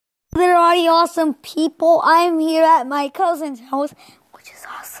Literally awesome people. I'm here at my cousin's house, which is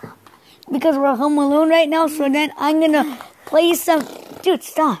awesome because we're home alone right now. So then I'm gonna play some. Dude,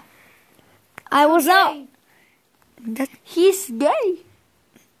 stop! I was out. He's gay.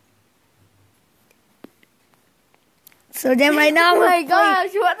 So then right now, oh my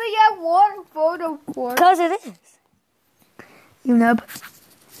gosh! What do you have one photo for? Because it is. You nub.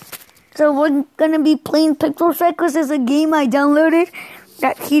 So we're gonna be playing Pixel Strike because it's a game I downloaded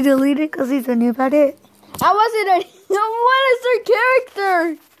that he deleted because he's a noob at it. I wasn't a. What is their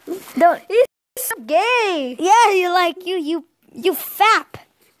character? No, he's so gay. Yeah, you like you fap.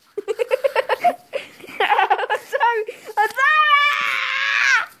 I'm sorry.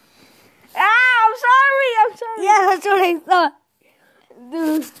 I'm sorry. Yeah, that's what I thought.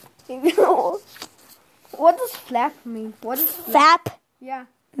 Dude, what does flap mean? What is fap? Yeah.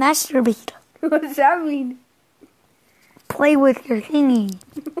 Masturbate. What does that mean? Play with your thingy.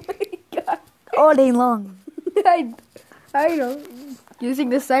 Oh my God. All day long. I know. Using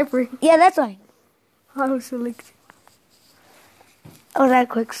the cipher. Yeah, that's fine. I was so like. Oh, that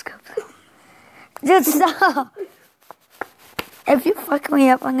quick scope. Just stop. If you fuck me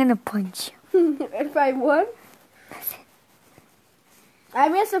up, I'm gonna punch you. If I won? I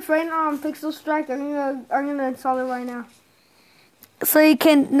missed a friend on Pixel Strike. I'm gonna install it right now. So you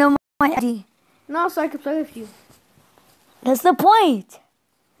can know my ID. No, so I can play with you. That's the point.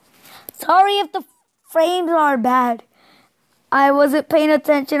 Sorry if the frames are bad. I wasn't paying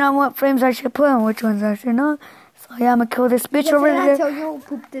attention on what frames I should put and which ones I should not. So yeah, I'm gonna kill this bitch over there. I tell you to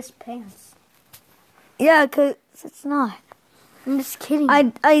poop this pants. Yeah, cause it's not. I'm just kidding.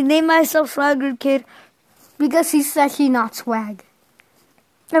 I named myself Swagger Kid because he's actually not swag.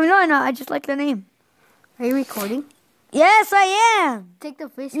 I mean, no, I'm not. I just like the name. Are you recording? Yes, I am. Take the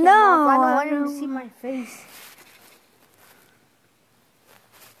face cam off. I don't want him to see my face.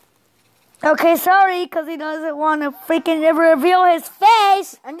 Okay, sorry, because he doesn't want to freaking ever reveal his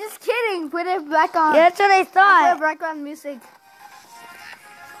face. I'm just kidding. Put it back on. Yeah, that's what I thought. Put background music.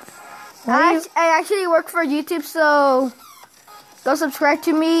 I actually work for YouTube, so go subscribe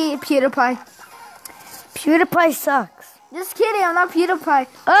to me, PewDiePie. PewDiePie sucks. Just kidding, I'm not PewDiePie.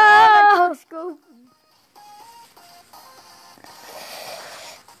 Oh!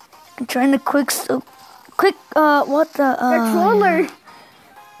 I'm trying to what the? Controller.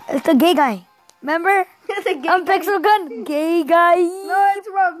 It's the gay guy. Remember? It's a gay I'm guy. Pixel Gun. Gay guy. No, it's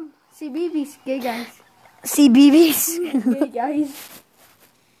from CBBS. Gay guys. CBBS. Gay guys.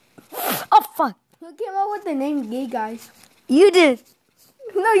 Oh, fuck. Who came up with the name Gay Guys? You did.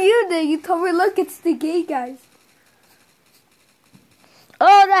 No, you did. You told me, look, it's the Gay Guys.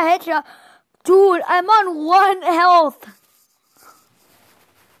 Oh, the headshot. Dude, I'm on 1 health.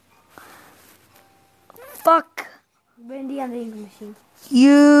 Fuck. Bendy on the ink machine.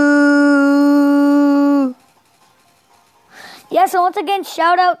 You. Yeah, so once again,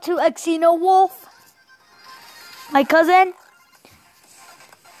 shout out to Exino Wolf, my cousin,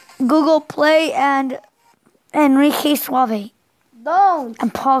 Google Play, and Enrique Suave. Don't.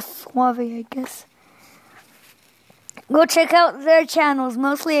 And Paul Suave, I guess. Go check out their channels,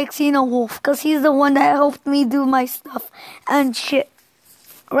 mostly Exino Wolf, because he's the one that helped me do my stuff and shit.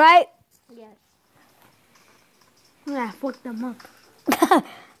 Right? Yes. Yeah, I fucked them up.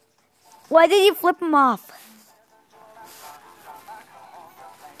 Why did you flip him off?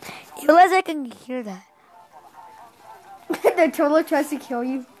 You realize I can hear that. The Cholo tries to kill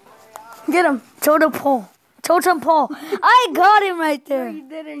you. Get him. Totem pole. I got him right there. No, you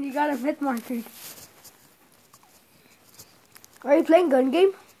didn't. You got him hit marker. Are you playing gun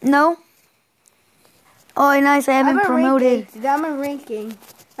game? No. Oh, nice. I have been promoted. I'm in ranking.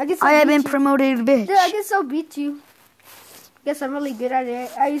 I have been promoted, bitch. Dude, I can still beat you. Guess I'm really good at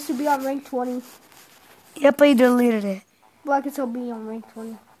it. I used to be on rank 20. Yep, I deleted it. But I can still be on rank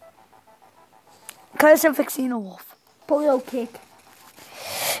 20. Because of Exino Wolf. Polio kick.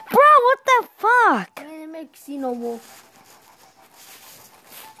 Bro, what the fuck? And Exino Wolf.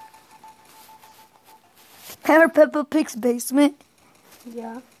 Hammer Peppa Pig's basement.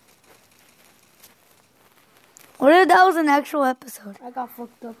 Yeah. What if that was an actual episode? I got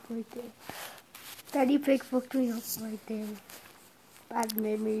fucked up right there. Daddy Pig fucked me up right there. Bad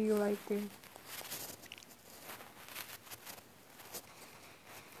memory right there.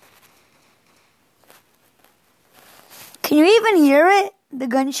 Can you even hear it? The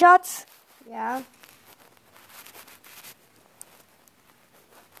gunshots? Yeah.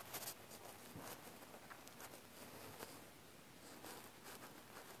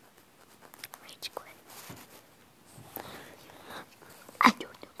 Rage quit. I don't know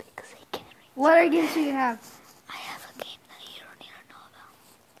because I can't. What other games do you have? I have a game that you don't even know about.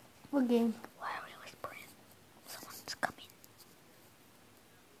 What game? Why are we whispering? Someone's coming.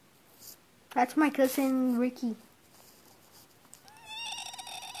 That's my cousin Ricky.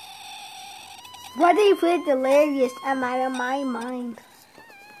 Why do you play Delirious? I'm out of my mind.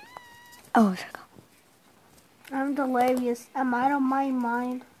 Oh, there we go. I'm Delirious. I'm out of my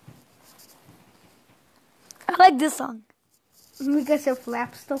mind. I like this song. Because it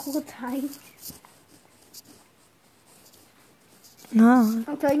flaps the whole time. No.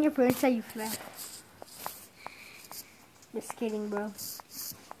 I'm telling your parents that you flap. Just kidding, bro.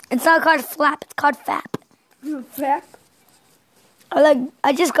 It's not called flap, it's called fap. You flap?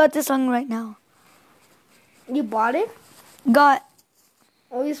 I just got this song right now. You bought it? Got.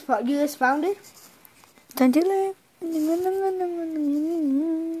 Oh, you just found it?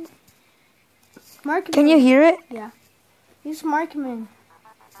 Markman. Can you hear it? Yeah. Use Markman.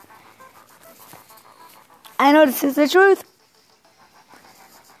 I know this is the truth.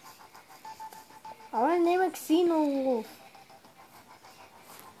 I want to name it Xenowolf.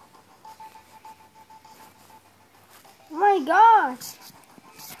 Oh my gosh.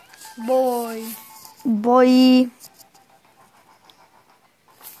 Boy.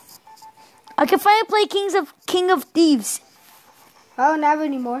 I can finally play King of Thieves. I don't have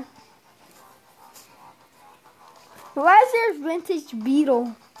any more. Why is there vintage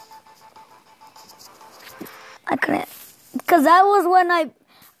Beetle? I couldn't. Because that was when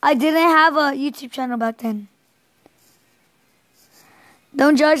I didn't have a YouTube channel back then.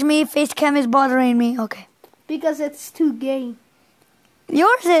 Don't judge me. Facecam is bothering me. Okay. Because it's too gay.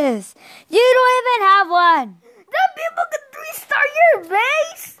 Yours is. You don't even have one. The people can restart your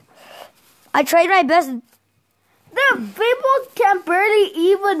base. I tried my best. The people can barely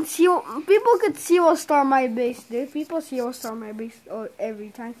even see. People could zero star my base, dude. People zero star my base every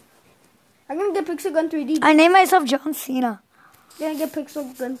time. I'm gonna get Pixel Gun 3D. I named myself John Cena. Gonna get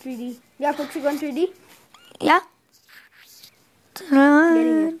Pixel Gun 3D. Yeah, Pixel Gun 3D. Yeah. Tell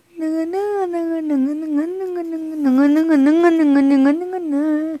me.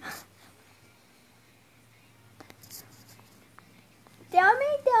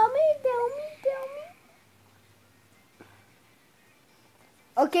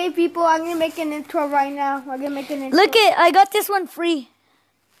 Okay, people, I'm gonna make an intro right now. I'm gonna make an intro. Look it, I got this one free.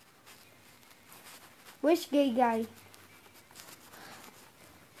 Which gay guy?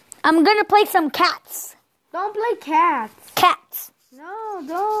 I'm gonna play some cats. Don't play cats. Cats. No,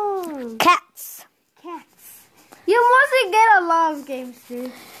 don't. Cats. Cats. You mustn't get a lot of games,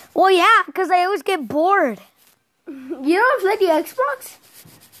 dude. Well, yeah, because I always get bored. You don't play the Xbox?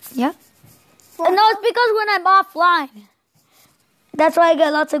 Yeah. No, it's because when I'm offline. That's why I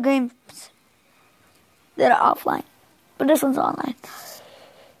get lots of games that are offline. But this one's online.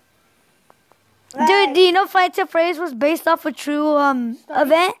 Dude, do you know Fights of Phrase was based off a true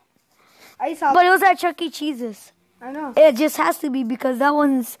event? I saw. But it was at Chuck E. Cheese's. I know. It just has to be because that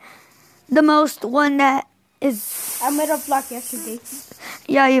one's the most one that is... I made a vlog yesterday.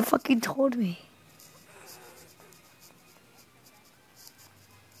 Yeah, you fucking told me.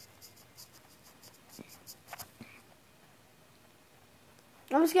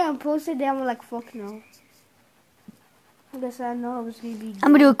 I'm just gonna post it down like fuck no. I guess I know it was gonna be.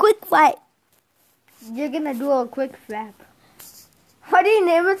 I'm gonna do a quick fight. You're gonna do a quick flap. Why do you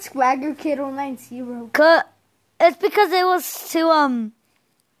name it Swagger Kid 090? It's because it was to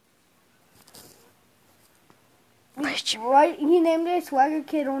Why he named it Swagger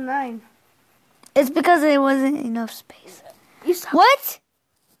Kid 09? It's because there wasn't enough space. What?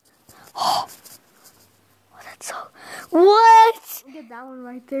 Oh, that's so. What? Get that one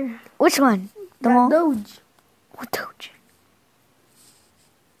right there. Which one? The That one? Doge. What Doge?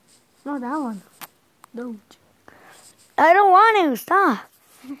 No, that one. Doge. I don't want to. Stop.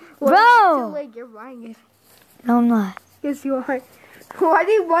 Well, Bro. too late, you're buying it. No, I'm not. Yes, you are. Why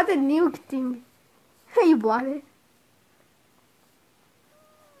do you want the nuke thing? You bought it.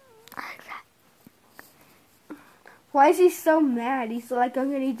 Why is he so mad? He's like, I'm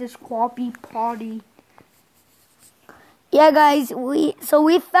gonna eat this crappy potty. Yeah, guys. We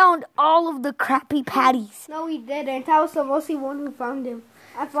found all of the crappy patties. No, he didn't. I was the mostly one who found him.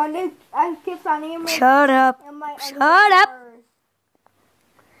 I found him. I kept finding him. Shut up. Shut up.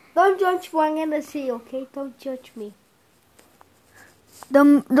 Don't judge what I'm gonna say, okay? Don't judge me.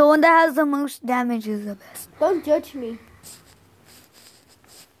 The one that has the most damage is the best. Don't judge me.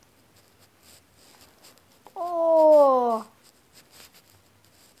 Oh.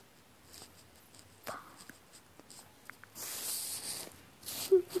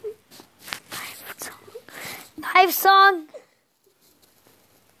 Knife song.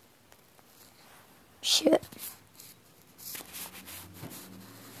 Shit.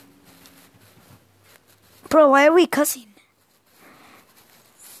 Bro, why are we cussing?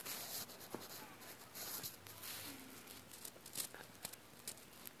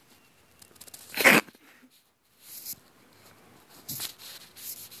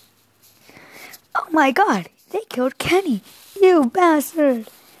 Oh my god, they killed Kenny. You bastard.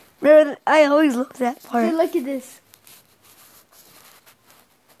 I always love that Hey, part. look at this.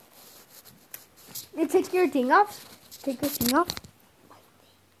 You take your thing off. Take your thing off.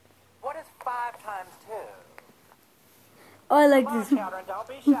 What is 5 times 2? Oh, I like Come on, this. children, don't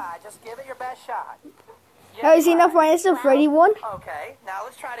be shy. Just give it your best shot. Have you seen the Finest of Freddy one? Okay, now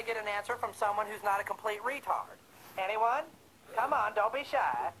let's try to get an answer from someone who's not a complete retard. Anyone? Come on, don't be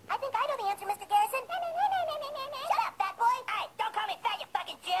shy. I think I know the answer, Mr. Garrison. Shut up, fat boy. Hey, don't call me fat, you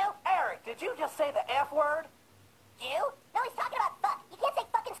fucking Jew. Eric, did you just say the F word? Jew? No, he's talking about fuck. You can't say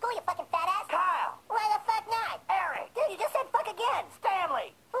fuck in school, you fucking fat ass. Kyle! Why the fuck not? Eric! Dude, you just said fuck again.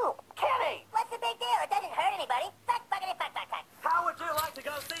 Stanley! Who? Kenny! What's the big deal? It doesn't hurt anybody. Fuck, fuckity, fuck, fuck, fuck. How would you like to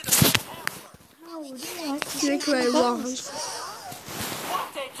go see the Drink right wrong. What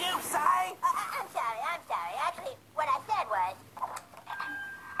did you say? I'm sorry. Actually, what I said was...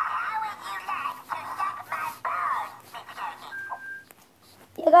 How would you like to suck my balls, Mr. Garrison?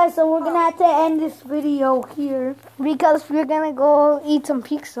 Yeah, guys, so we're gonna have to end this video here. Because we're gonna go eat some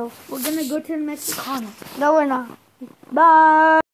pizza. We're gonna go to the Mexicano. No, we're not. Bye.